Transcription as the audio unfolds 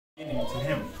to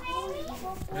him.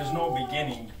 There's no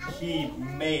beginning. He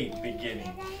made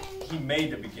beginning. He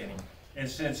made the beginning. And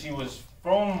since he was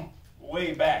from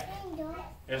way back,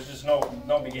 there's just no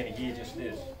beginning. He just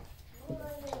is.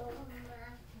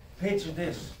 Picture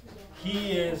this.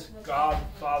 He is God,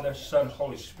 Father, Son,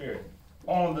 Holy Spirit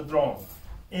on the throne,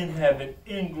 in heaven,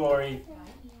 in glory,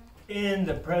 in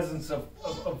the presence of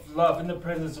love, in the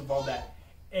presence of all that.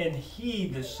 And he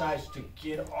decides to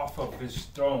get off of his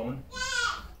throne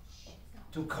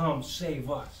to come save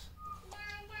us.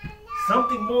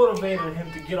 Something motivated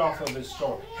him to get off of his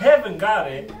throne. Heaven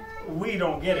got it. We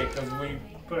don't get it because we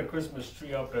put a Christmas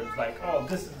tree up and it's like, oh,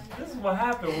 this is what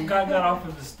happened when God got off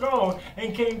of his throne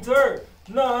and came to earth.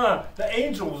 No, the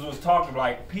angels was talking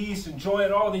like peace and joy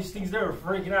and all these things. They were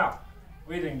freaking out.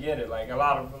 We didn't get it. Like a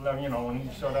lot of, when he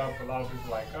showed up, a lot of people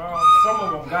were like, oh, some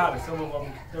of them got it. Some of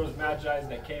them, there was magi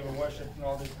that came and worshiped and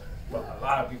all this, but a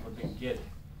lot of people didn't get it.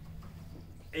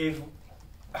 If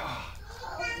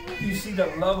you see the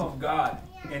love of God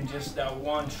in just that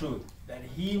one truth, that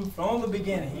he, from the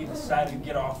beginning, he decided to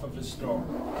get off of his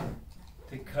throne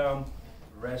to come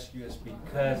rescue us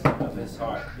because of his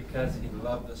heart, because he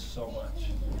loved us so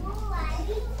much.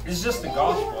 It's just the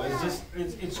gospel.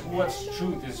 It's what's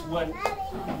truth. It's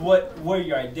where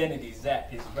your identity is at.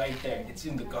 It's right there. It's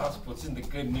in the gospel. It's in the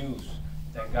good news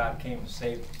that God came to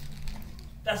save us.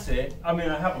 That's it. I mean,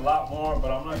 I have a lot more,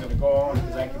 but I'm not going to go on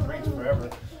because I can preach forever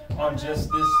on just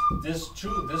this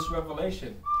truth, this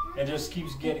revelation. It just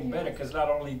keeps getting better because not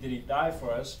only did he die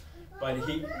for us, but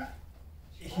he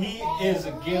is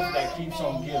a gift that keeps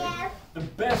on giving. The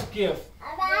best gift,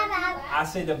 I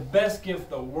say the best gift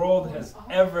the world has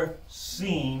ever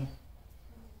seen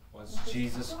was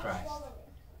Jesus Christ.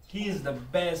 He is the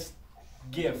best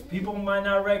gift. People might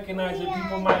not recognize it,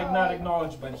 people might not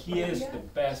acknowledge, but he is the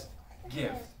best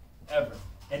gift ever.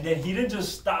 And then he didn't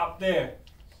just stop there.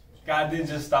 God didn't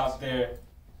just stop there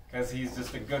because he's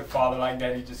just a good father like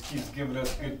that. He just keeps giving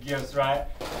us good gifts, right?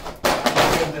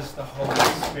 He sent us the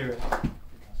Holy Spirit.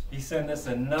 He sent us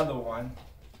another one,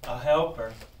 a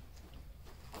helper.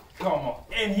 Come on.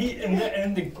 And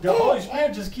the Holy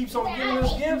Spirit just keeps on giving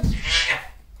us gifts.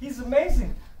 He's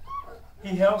amazing.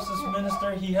 He helps us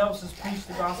minister. He helps us preach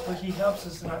the gospel. He helps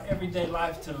us in our everyday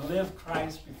life to live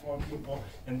Christ before people,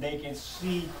 and they can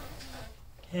see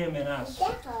him in us.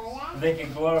 And they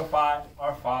can glorify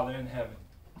our Father in heaven.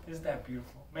 Isn't that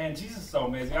beautiful? Man, Jesus is so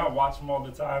amazing. I watch him all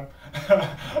the time.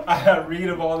 I read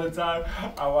him all the time.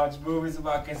 I watch movies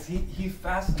about because he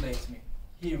fascinates me.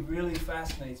 He really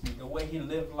fascinates me. The way he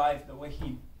lived life, the way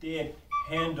he did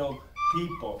handle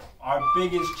people. Our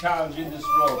biggest challenge in this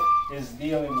world is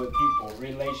dealing with people,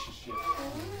 relationships.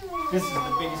 This is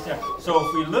the biggest challenge. So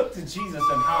if we look to Jesus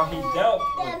and how he dealt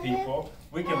with people,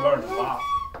 we can learn a lot.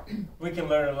 We can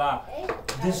learn a lot.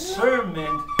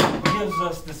 Discernment gives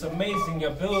us this amazing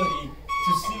ability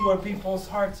to see where people's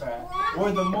hearts are at,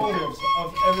 where the motives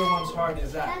of everyone's heart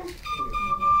is at.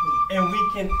 And we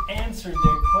can answer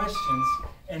their questions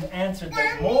and answer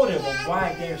the motive of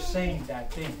why they're saying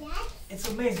that thing. It's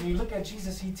amazing. You look at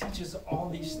Jesus, he teaches all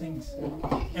these things.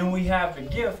 And we have the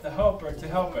gift, the helper, to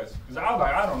help us. Because I was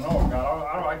like, I don't know,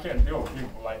 God. I can't deal with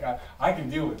people. Like, I can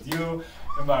deal with you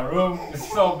in my room.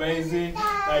 It's so amazing.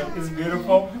 Like, it's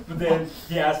beautiful. But then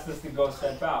he asked us to go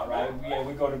step out, right?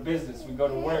 We go to business. We go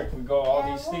to work. We go all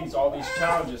these things. All these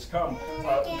challenges come.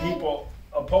 People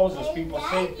oppose us. People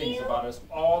say things about us.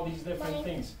 All these different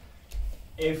things.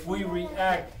 If we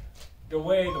react the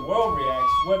way the world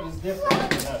reacts, what is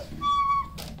different in us?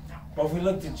 But if we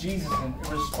look to Jesus and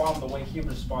respond the way he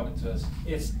responded to us,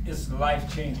 it's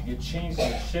life-changing. It changes,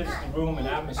 it shifts the room and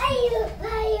atmosphere.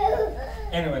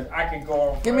 Anyways, I can go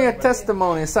on. Give me a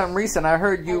testimony, something recent. I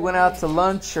heard you went out to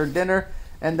lunch or dinner,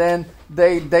 and then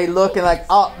they look and like,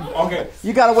 oh, okay,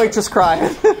 you got a waitress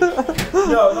crying.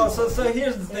 No. So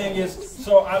here's the thing: is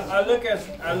so I look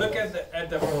at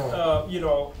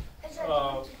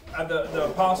the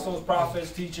apostles,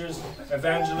 prophets, teachers,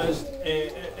 evangelists,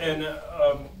 and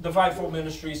the fivefold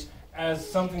ministries as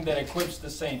something that equips the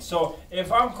saints. So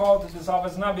if I'm called to this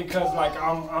office, not because like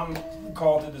I'm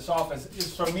called to this office,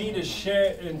 it's for me to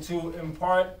share and to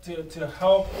impart, to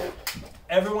help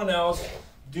everyone else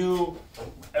do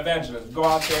evangelism, go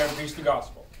out there and preach the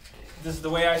gospel. This is the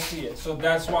way I see it. So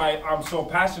that's why I'm so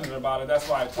passionate about it. That's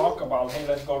why I talk about, hey,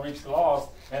 let's go reach the lost.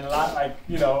 And a lot, like,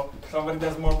 somebody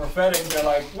that's more prophetic, they're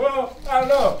like, well, I don't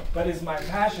know. But it's my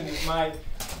passion, it's my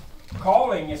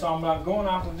calling. And so I'm going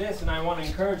after this, and I want to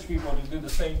encourage people to do the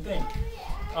same thing.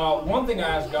 One thing I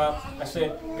asked God, I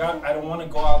said, God, I don't want to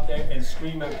go out there and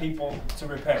scream at people to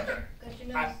repent.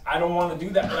 I don't want to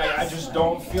do that. Like, I just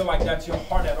don't feel like that's your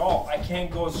heart at all. I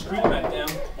can't go scream at them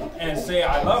and say,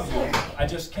 I love you. I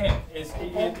just can't.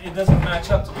 It doesn't match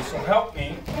up to me. So help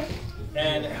me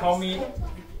and help me,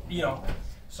 you know.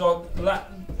 So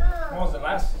when was the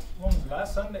last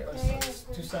Sunday or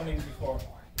 2 Sundays before?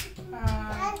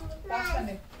 Last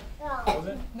Sunday. Was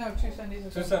it? No, 2 Sundays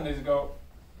ago. 2 Sundays ago.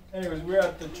 Anyways, we're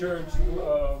at the church,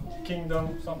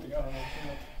 Kingdom something, I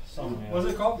don't know. What's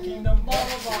it called? Kingdom? Blah,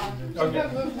 blah, blah.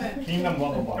 Okay. Kingdom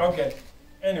blah blah blah. Okay.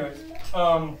 Anyways,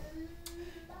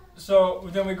 so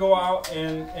then we go out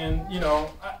and you know,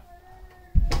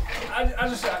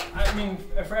 I mean,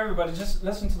 for everybody, just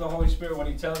listen to the Holy Spirit when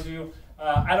He tells you.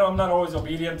 I'm not always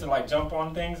obedient to like jump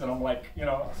on things, and I'm like, you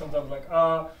know, sometimes like,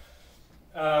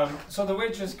 so the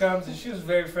waitress comes and she was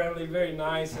very friendly, very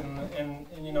nice, and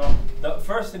you know, the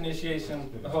first initiation,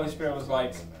 the Holy Spirit was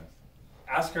like,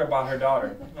 ask her about her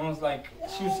daughter. And I was like,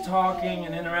 she was talking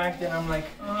and interacting. I'm like,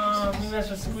 maybe I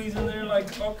should squeeze in there.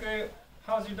 Like, okay,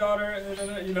 how's your daughter?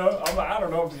 You know, I'm like, I don't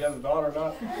know if she has a daughter or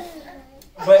not.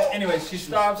 But anyway, she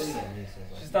stops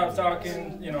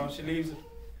talking. You know, she leaves.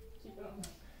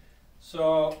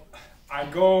 So I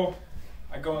go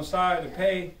inside to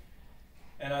pay,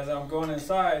 and as I'm going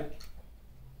inside,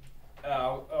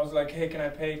 I was like, hey, can I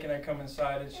pay? Can I come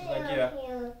inside? And she's like, yeah.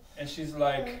 And she's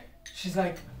like,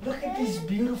 look at these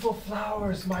beautiful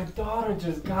flowers. My daughter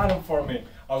just got them for me.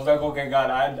 I was like, okay, God,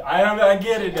 I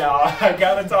get it now. I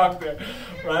gotta talk to her,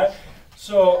 right?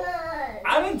 So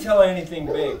I didn't tell her anything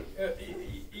big.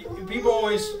 People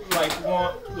always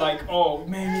want, oh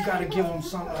man, you gotta give them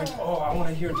something. Like, oh, I want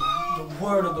to hear the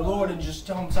word of the Lord and just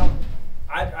tell them something.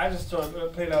 I just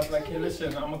played out like, hey,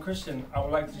 listen, I'm a Christian. I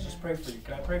would like to just pray for you.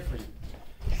 Can I pray for you?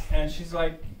 And she's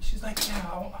like,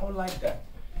 yeah, I would like that.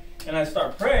 And I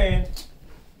start praying,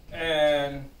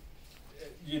 and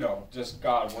you know, just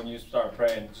God, when you start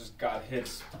praying, just God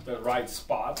hits the right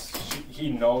spots. He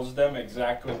knows them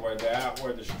exactly where they're at,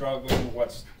 where they're struggling,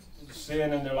 what's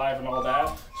sin in their life and all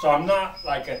that. So I'm not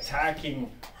like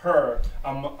attacking her.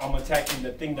 I'm attacking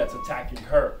the thing that's attacking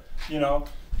her, you know.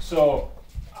 So,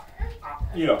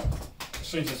 you know,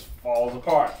 she just falls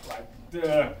apart. Like,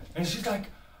 and she's like,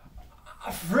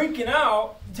 freaking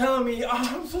out, telling me, oh,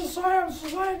 I'm so sorry,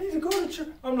 I need to go to church.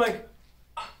 I'm like,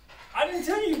 I didn't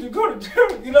tell you to go to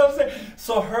church, you know what I'm saying?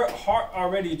 So her heart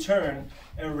already turned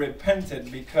and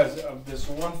repented because of this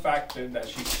one factor that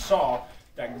she saw,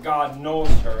 that God knows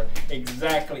her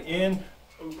exactly in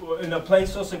a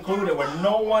place so secluded where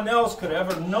no one else could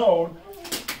ever know.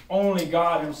 Only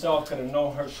God Himself could have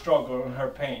known her struggle and her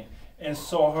pain. And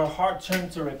so her heart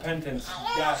turned to repentance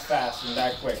that fast and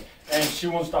that quick. And she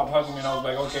won't stop hugging me, and I was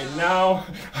like, okay, now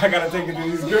I gotta take it to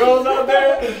these girls out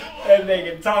there, and they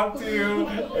can talk to you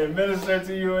and minister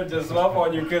to you and just love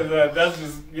on you, because that's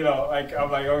just, you know, like,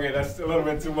 I'm like, okay, that's a little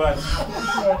bit too much.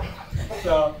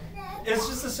 So it's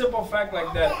just a simple fact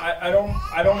like that. I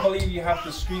don't believe you have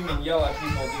to scream and yell at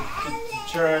people to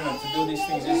churn and to do these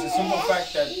things. It's a simple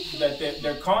fact that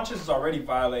their conscience is already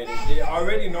violated. They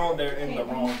already know they're in the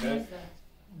wrong.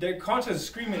 Their conscience is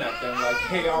screaming at them like,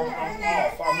 hey, I'm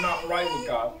off. I'm not right with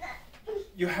God.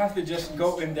 You have to just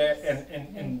go in there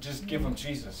and just give them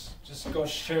Jesus. Just go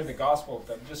share the gospel with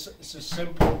them. It's a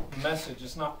simple message.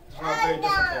 It's not very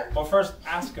difficult. But first,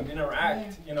 ask them,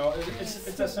 interact. You know,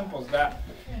 it's as simple as that.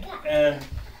 And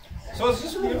so it's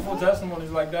just beautiful testimonies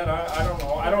like that. I don't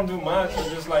know. I don't do much. It's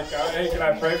just like, hey, can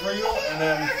I pray for you? And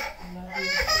then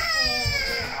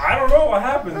I don't know what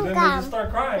happens. Then they just start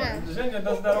crying. Zhenya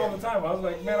does that all the time. I was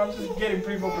like, man, I'm just getting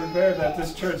people prepared at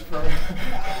this church for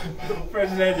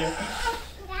Zhenya.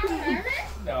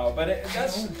 No, but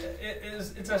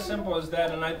it's as simple as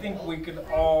that, and I think we could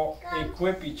all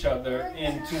equip each other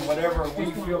into whatever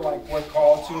we feel like we're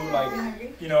called to,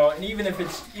 like, you know, and even if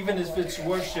it's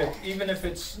worship, even if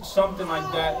it's something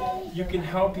like that, you can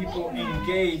help people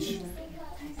engage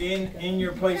in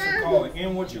your place of calling,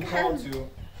 in what you're called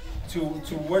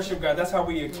to worship God. That's how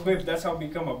we equip, that's how we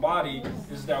become a body,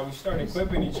 is that we start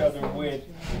equipping each other with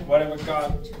whatever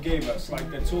God gave us, like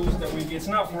the tools that we get. It's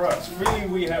not for us. Freely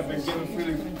we have been given,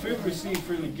 freely receive,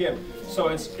 freely give. So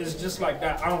it's just like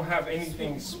that. I don't have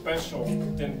anything special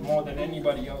more than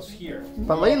anybody else here.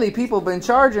 But lately people have been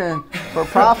charging for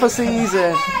prophecies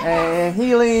and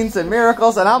healings and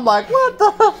miracles, and I'm like, what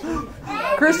the?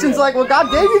 Christians like, well,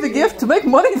 God gave you the gift to make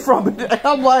money from it. And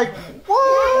I'm like,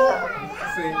 what?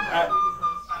 See,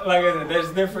 like I said,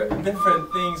 there's different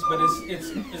things, but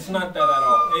it's not that at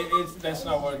all. That's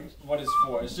not what it's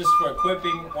for. It's just for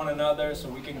equipping one another so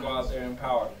we can go out there and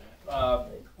empower.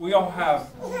 We all have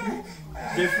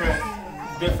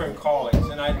different callings,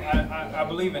 and I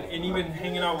believe it. And even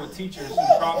hanging out with teachers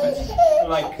and prophets,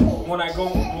 like when I go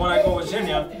with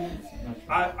Zhenya,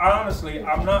 I honestly,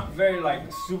 I'm not very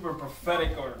like super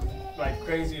prophetic or like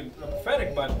crazy and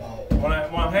prophetic, but when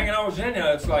I'm hanging out with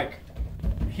Jenya, it's like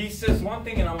he says one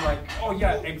thing and I'm like, oh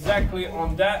yeah, exactly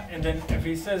on that, and then if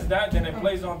he says that, then it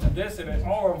plays on to this, and it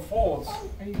all unfolds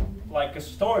like a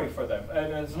story for them.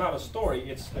 And it's not a story,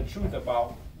 it's the truth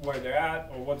about where they're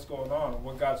at or what's going on or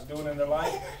what God's doing in their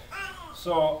life.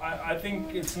 So I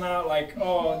think it's not like,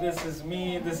 oh, this is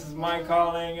me, this is my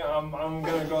calling, I'm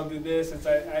gonna go do this. It's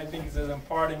I think it's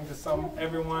imparting to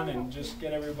everyone and just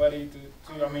get everybody to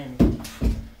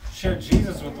share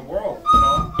Jesus with the world, you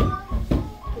know.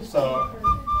 So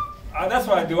that's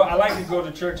what I do. I like to go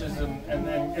to churches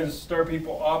and stir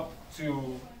people up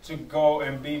to go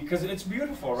and be, because it's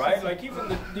beautiful, right? Like even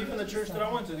the church that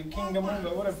I went to, the Kingdom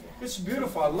Movement, whatever, it's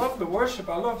beautiful. I love the worship.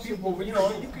 I love people. But, you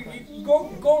know, you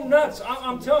go nuts.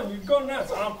 I'm telling you, go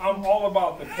nuts. I'm all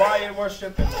about the quiet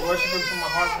worship and the worshiping from my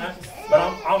heart, but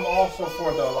I'm also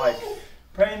for the like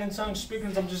praying in tongues,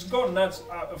 speaking. I'm just go nuts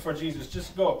for Jesus.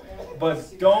 Just go,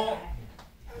 but don't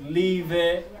leave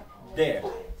it there.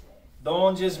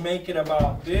 Don't just make it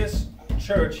about this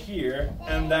church here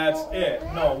and that's it.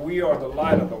 No, we are the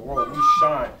light of the world. We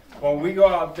shine. When we go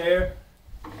out there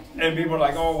and people are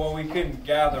like, oh, well, we couldn't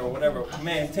gather or whatever.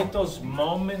 Man, take those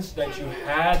moments that you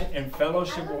had in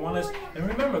fellowship with one another and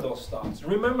remember those thoughts.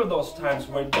 Remember those times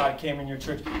where God came in your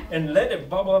church and let it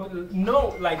bubble up.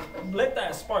 No, like, let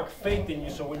that spark faith in you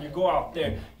so when you go out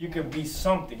there, you can be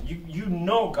something. You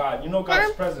know God. You know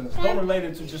God's presence. Don't relate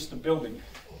it to just the building,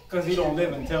 because he don't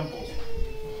live in temples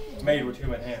made with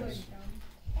human hands.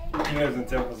 He lives in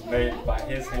temples made by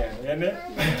his hand, isn't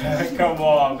it? Come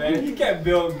on, man. You can't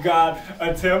build God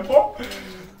a temple.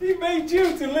 He made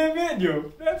you to live in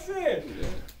you. That's it.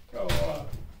 Come on.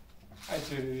 Hi,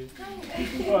 Trinity.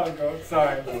 Come on, go.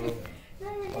 Sorry.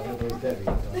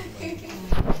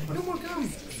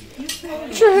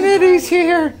 Trinity's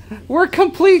here. We're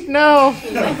complete now.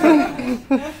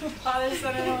 Father,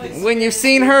 Son, and Holy Spirit. When you've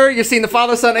seen her, you've seen the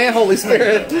Father, Son, and Holy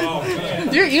Spirit. Oh,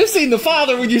 man. You've seen the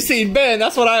Father when you've seen Ben.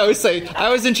 That's what I always say. I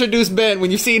always introduce Ben.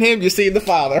 When you've seen him, you've seen the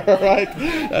Father. All right?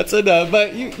 That's enough.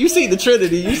 But you see the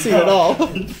Trinity. You see it all.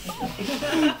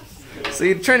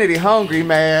 See the Trinity hungry,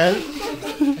 man.